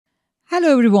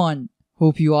Hello everyone,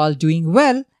 hope you all doing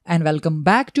well and welcome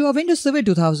back to our Windows Server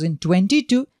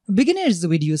 2022 Beginners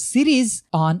video series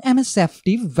on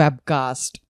MSFT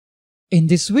webcast. In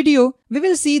this video, we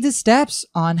will see the steps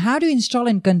on how to install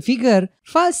and configure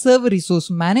File Server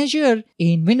Resource Manager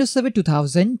in Windows Server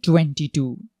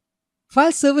 2022.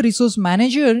 File Server Resource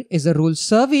Manager is a role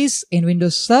service in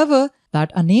Windows Server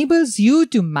that enables you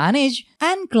to manage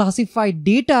and classify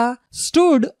data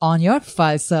stored on your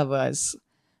file servers.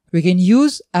 We can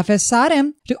use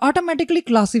FSRM to automatically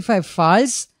classify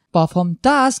files, perform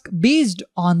tasks based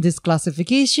on these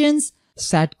classifications,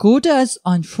 set quotas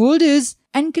on folders,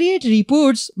 and create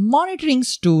reports monitoring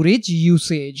storage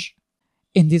usage.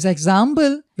 In this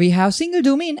example, we have single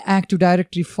domain Active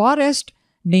Directory forest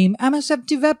named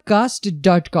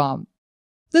msftwebcast.com.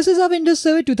 This is our Windows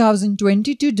Server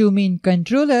 2022 domain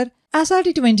controller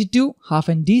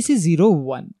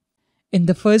SRT22-DC01. In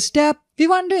the first step, we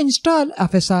want to install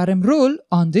FSRM role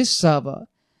on this server.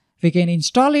 We can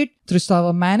install it through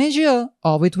Server Manager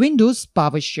or with Windows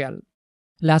PowerShell.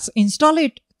 Let's install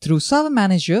it through Server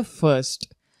Manager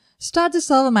first. Start the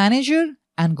Server Manager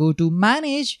and go to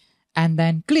Manage and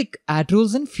then click Add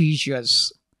Roles and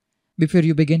Features. Before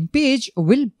you begin page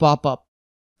will pop up.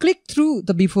 Click through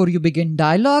the Before you begin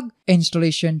dialog,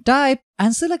 installation type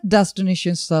and select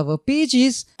Destination Server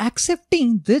Pages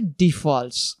accepting the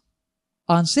defaults.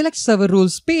 On Select Server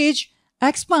Roles page,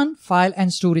 expand File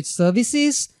and Storage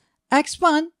Services,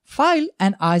 expand File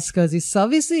and iSCSI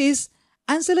Services,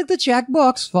 and select the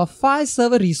checkbox for File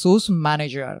Server Resource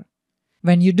Manager.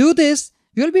 When you do this,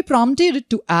 you will be prompted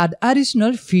to add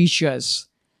additional features.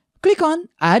 Click on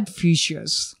Add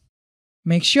Features.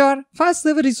 Make sure File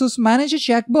Server Resource Manager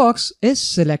checkbox is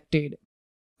selected.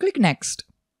 Click Next.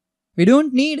 We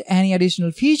don't need any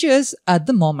additional features at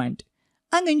the moment.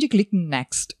 I'm going to click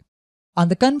Next. On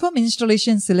the Confirm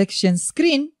Installation selection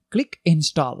screen, click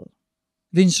Install.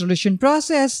 The installation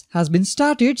process has been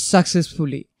started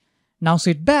successfully. Now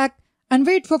sit back and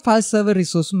wait for File Server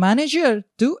Resource Manager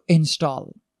to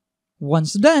install.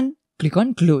 Once done, click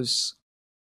on Close.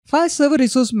 File Server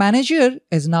Resource Manager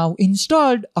is now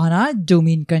installed on our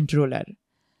domain controller.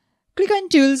 Click on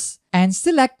Tools and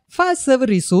select File Server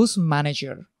Resource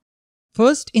Manager.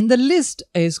 First in the list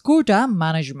is Quota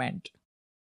Management.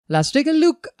 Let's take a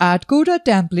look at quota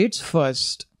templates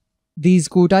first. These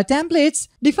quota templates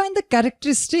define the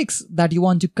characteristics that you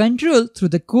want to control through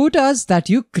the quotas that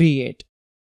you create.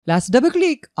 Let's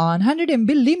double-click on 100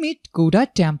 MB limit quota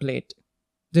template.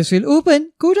 This will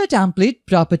open quota template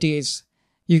properties.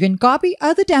 You can copy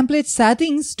other template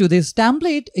settings to this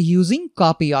template using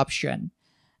copy option.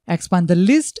 Expand the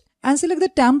list and select the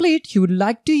template you would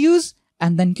like to use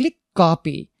and then click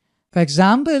copy. For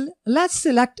example, let's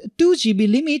select 2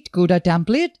 GB limit quota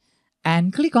template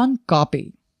and click on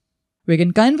copy. We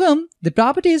can confirm the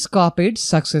property is copied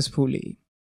successfully.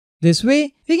 This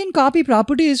way, we can copy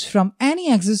properties from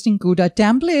any existing quota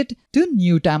template to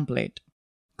new template.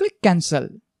 Click cancel.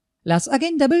 Let's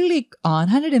again double click on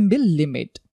 100 MB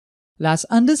limit. Let's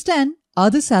understand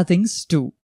other settings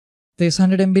too. This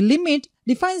 100 MB limit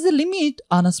defines the limit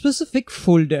on a specific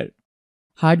folder.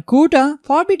 Hard quota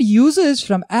forbids users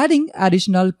from adding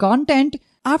additional content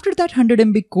after that 100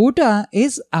 MB quota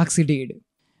is exceeded.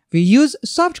 We use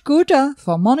soft quota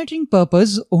for monitoring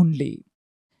purpose only.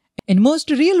 In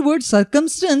most real-world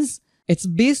circumstances, it's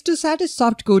best to set a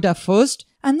soft quota first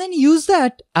and then use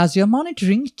that as your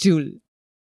monitoring tool.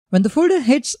 When the folder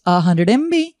hits 100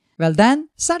 MB, well then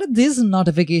set up these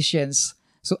notifications.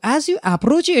 So as you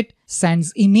approach it,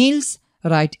 sends emails,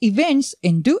 write events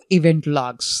into event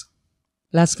logs.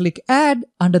 Let's click Add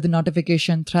under the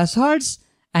notification thresholds,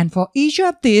 and for each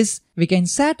of these, we can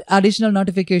set additional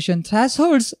notification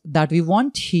thresholds that we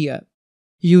want here.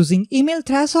 Using email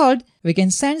threshold, we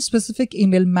can send specific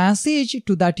email message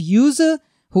to that user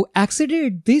who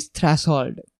exceeded this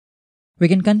threshold. We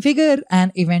can configure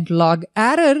an event log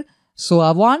error, so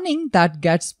a warning that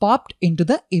gets popped into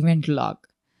the event log.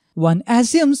 One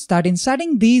assumes that in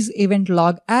setting these event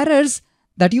log errors,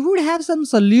 that you would have some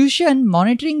solution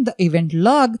monitoring the event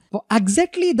log for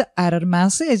exactly the error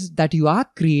message that you are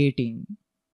creating.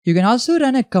 You can also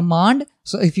run a command,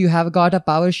 so if you have got a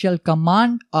PowerShell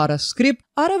command or a script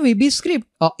or a VB script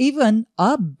or even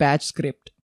a batch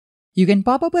script. You can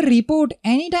pop up a report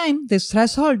anytime this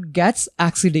threshold gets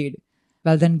exceeded.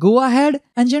 Well then go ahead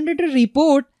and generate a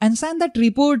report and send that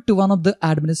report to one of the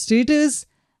administrators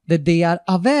that they are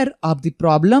aware of the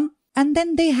problem and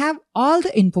then they have all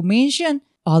the information,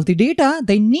 all the data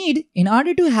they need in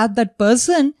order to have that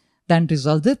person then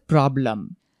resolve the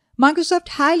problem. Microsoft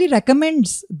highly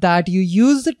recommends that you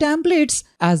use the templates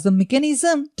as the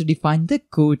mechanism to define the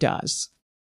quotas.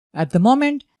 At the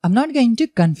moment, I'm not going to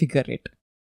configure it.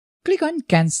 Click on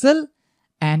Cancel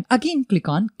and again click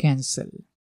on Cancel.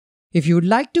 If you would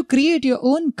like to create your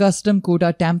own custom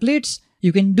quota templates,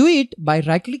 you can do it by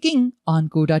right-clicking on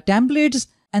Quota Templates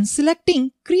and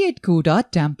selecting Create Quota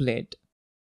Template.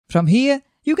 From here,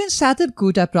 you can set up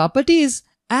quota properties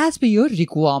as per your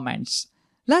requirements.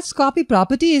 Let's copy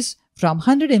properties from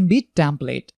 100 MB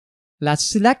template. Let's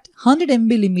select 100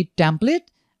 MB limit template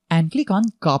and click on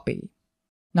Copy.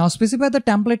 Now specify the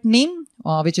template name,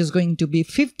 which is going to be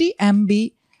 50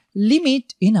 MB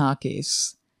limit in our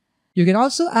case. You can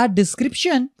also add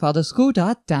description for the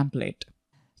quota template.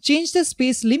 Change the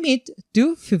space limit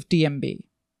to 50 MB.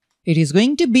 It is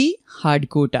going to be hard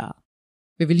quota.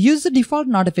 We will use the default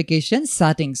notification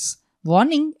settings.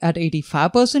 Warning at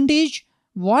 85%,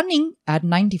 warning at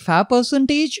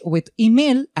 95% with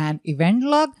email and event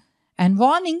log, and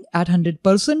warning at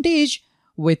 100%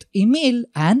 with email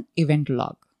and event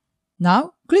log.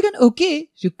 Now click on OK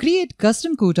to create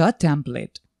custom quota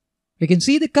template. We can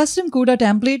see the custom quota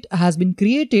template has been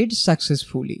created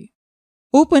successfully.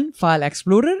 Open File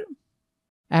Explorer,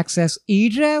 access E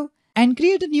drive and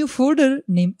create a new folder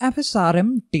named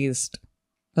FSRM Test.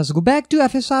 Let's go back to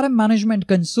FSRM Management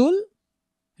Console.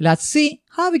 Let's see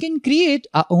how we can create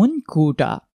our own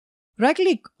quota.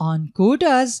 Right-click on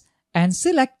Quotas and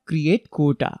select Create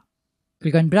Quota.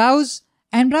 Click on Browse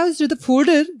and browse to the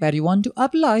folder where you want to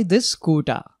apply this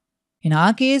quota. In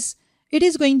our case, it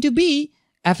is going to be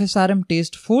FSRM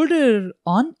Test folder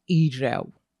on E drive.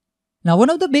 Now,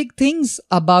 one of the big things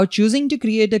about choosing to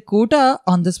create a quota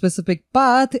on the specific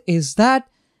path is that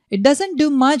it doesn't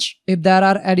do much if there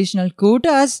are additional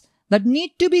quotas that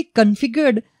need to be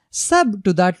configured sub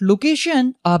to that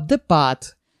location of the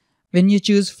path. When you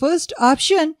choose first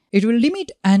option, it will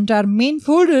limit entire main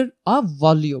folder of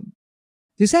volume.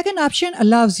 The second option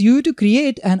allows you to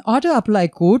create an auto-apply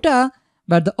quota,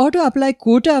 where the auto-apply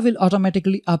quota will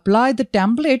automatically apply the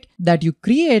template that you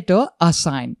create or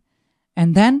assign,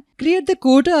 and then create the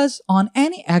quotas on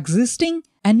any existing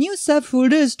and new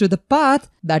subfolders to the path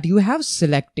that you have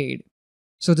selected.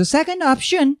 So the second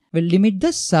option will limit the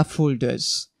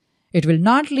subfolders. It will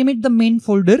not limit the main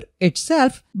folder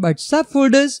itself, but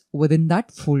subfolders within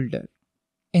that folder.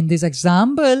 In this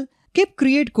example, keep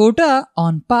create quota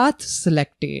on path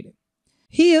selected.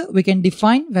 Here we can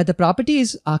define where the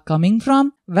properties are coming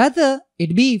from, whether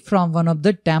it be from one of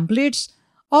the templates,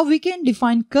 or we can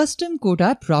define custom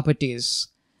quota properties.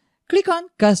 Click on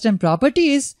Custom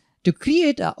Properties to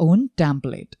create our own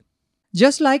template.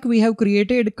 Just like we have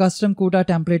created custom quota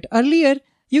template earlier,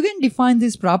 you can define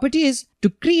these properties to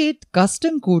create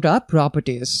custom quota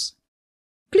properties.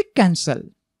 Click Cancel.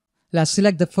 Let's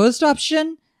select the first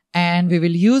option and we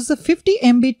will use the 50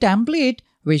 MB template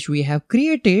which we have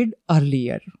created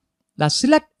earlier. Let's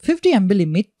select 50 MB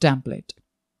limit template.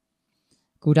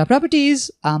 Quota properties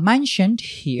are mentioned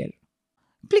here.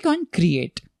 Click on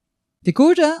Create. The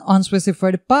quota on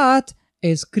specified path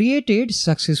is created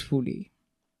successfully.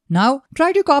 Now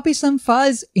try to copy some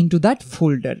files into that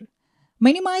folder.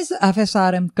 Minimize the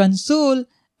FSRM console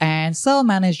and Server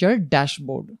Manager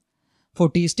dashboard.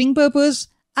 For testing purpose,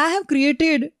 I have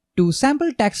created 2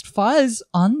 sample text files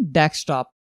on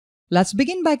desktop. Let's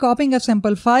begin by copying a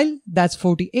sample file that's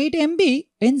 48 MB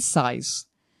in size.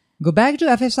 Go back to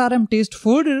FSRM test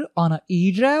folder on a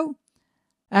E drive.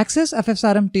 Access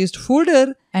FSRM test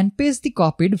folder and paste the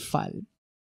copied file.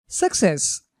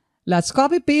 Success! Let's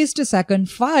copy paste a second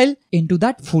file into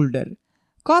that folder.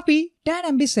 Copy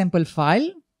 10 MB sample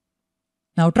file.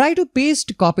 Now try to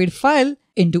paste copied file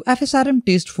into FSRM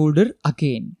test folder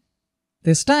again.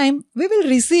 This time we will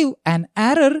receive an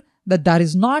error that there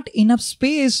is not enough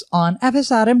space on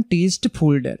FSRM test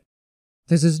folder.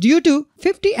 This is due to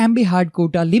 50 MB hard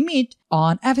quota limit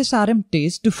on FSRM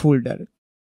test folder.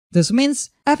 This means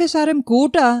FSRM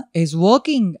quota is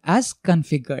working as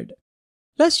configured.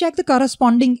 Let's check the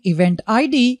corresponding event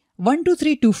ID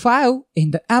 12325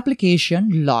 in the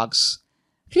application logs.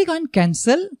 Click on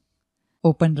Cancel.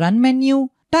 Open Run menu,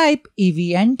 type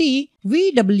event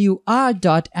vwr.msc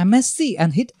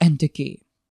and hit Enter key.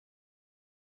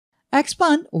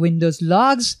 Expand Windows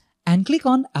Logs and click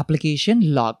on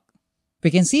Application Log.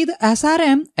 We can see the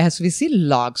SRM SVC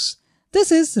logs.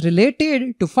 This is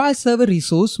related to File Server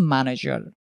Resource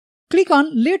Manager. Click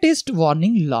on Latest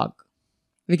Warning Log.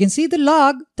 We can see the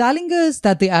log telling us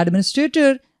that the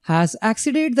administrator has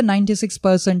exceeded the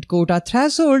 96% quota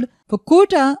threshold for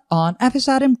quota on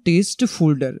FSRM test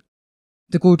folder.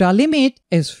 The quota limit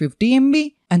is 50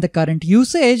 MB and the current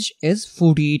usage is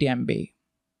 48 MB.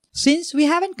 Since we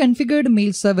haven't configured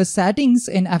mail server settings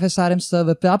in FSRM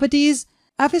server properties,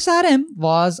 FSRM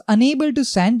was unable to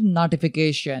send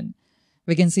notification.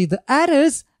 We can see the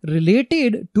errors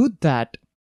related to that.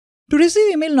 To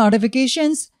receive email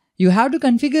notifications, you have to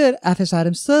configure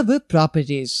FSRM server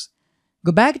properties.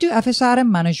 Go back to FSRM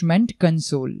Management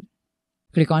Console.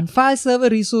 Click on File Server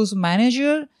Resource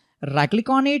Manager, right-click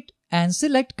on it and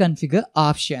select Configure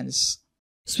Options.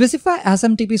 Specify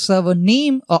SMTP server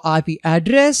name or IP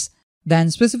address,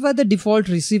 then specify the default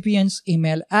recipient's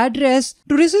email address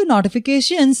to receive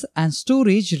notifications and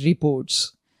storage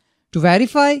reports. To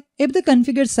verify if the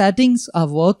configured settings are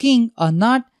working or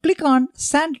not, click on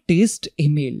Send Test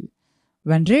Email.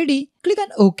 When ready, click on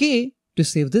OK to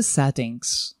save the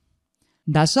settings.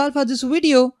 That's all for this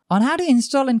video on how to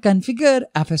install and configure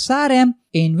FSRM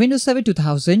in Windows Server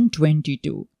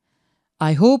 2022.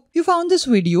 I hope you found this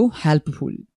video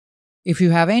helpful. If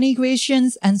you have any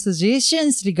questions and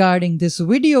suggestions regarding this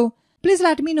video, please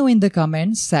let me know in the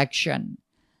comments section.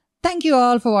 Thank you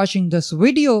all for watching this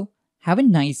video. Have a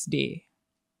nice day.